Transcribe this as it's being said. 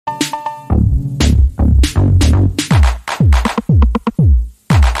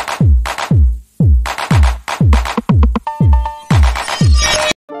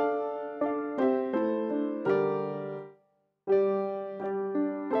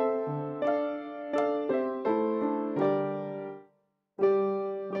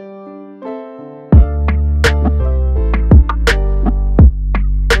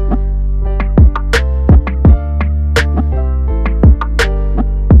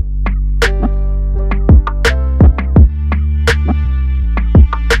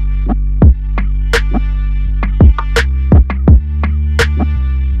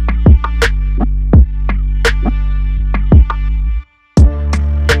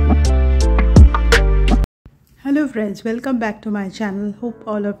Hello friends, welcome back to my channel. Hope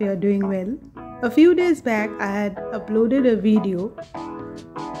all of you are doing well. A few days back I had uploaded a video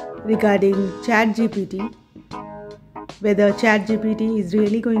regarding ChatGPT, whether ChatGPT is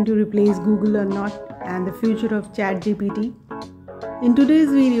really going to replace Google or not, and the future of ChatGPT. In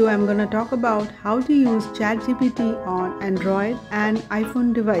today's video I'm going to talk about how to use ChatGPT on Android and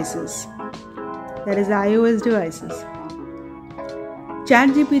iPhone devices, that is iOS devices.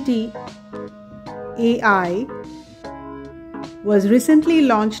 ChatGPT AI was recently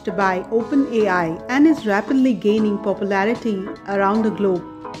launched by OpenAI and is rapidly gaining popularity around the globe.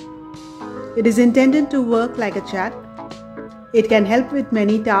 It is intended to work like a chat. It can help with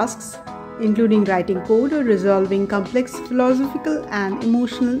many tasks, including writing code or resolving complex philosophical and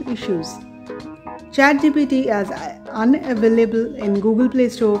emotional issues. ChatGPT is unavailable in Google Play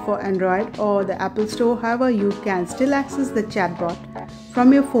Store for Android or the Apple Store. However, you can still access the chatbot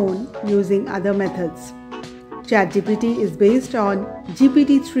from your phone using other methods. ChatGPT is based on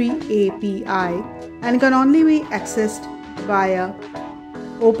GPT-3 API and can only be accessed via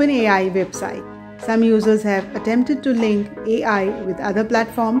OpenAI website. Some users have attempted to link AI with other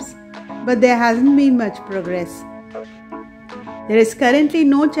platforms, but there hasn't been much progress. There is currently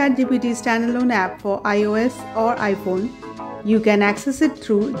no ChatGPT standalone app for iOS or iPhone. You can access it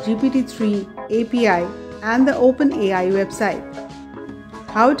through GPT-3 API and the OpenAI website.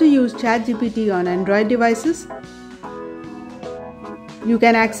 How to use ChatGPT on Android devices? You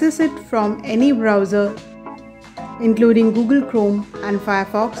can access it from any browser, including Google Chrome and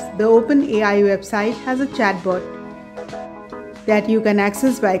Firefox. The OpenAI website has a chatbot that you can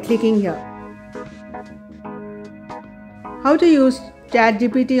access by clicking here. How to use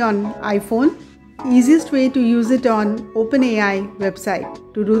ChatGPT on iPhone? Easiest way to use it on OpenAI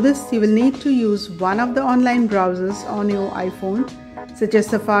website. To do this, you will need to use one of the online browsers on your iPhone, such as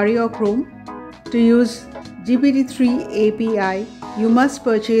Safari or Chrome. To use GPT-3 API, you must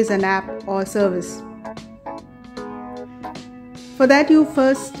purchase an app or service. For that, you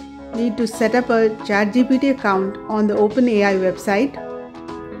first need to set up a ChatGPT account on the OpenAI website.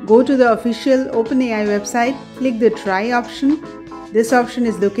 Go to the official OpenAI website, click the Try option. This option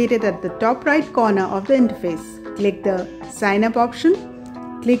is located at the top right corner of the interface. Click the Sign Up option.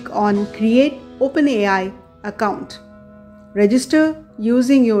 Click on Create OpenAI account. Register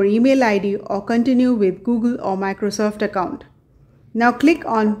using your email ID or continue with Google or Microsoft account. Now click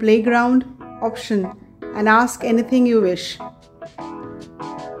on Playground option and ask anything you wish.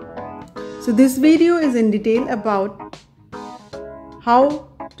 So this video is in detail about how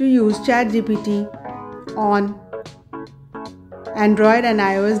to use ChatGPT on Android and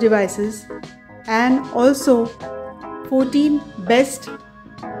iOS devices, and also 14 best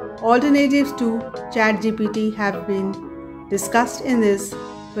alternatives to ChatGPT have been discussed in this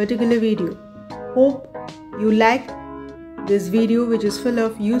particular video. Hope you like this video, which is full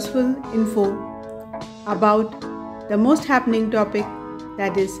of useful info about the most happening topic,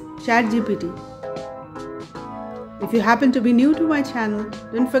 that is ChatGPT. If you happen to be new to my channel,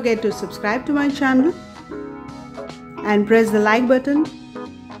 don't forget to subscribe to my channel and press the like button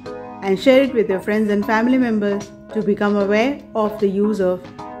and share it with your friends and family members to become aware of the use of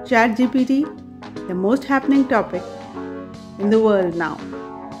ChatGPT, the most happening topic in the world now.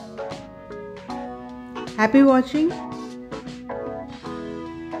 Happy watching.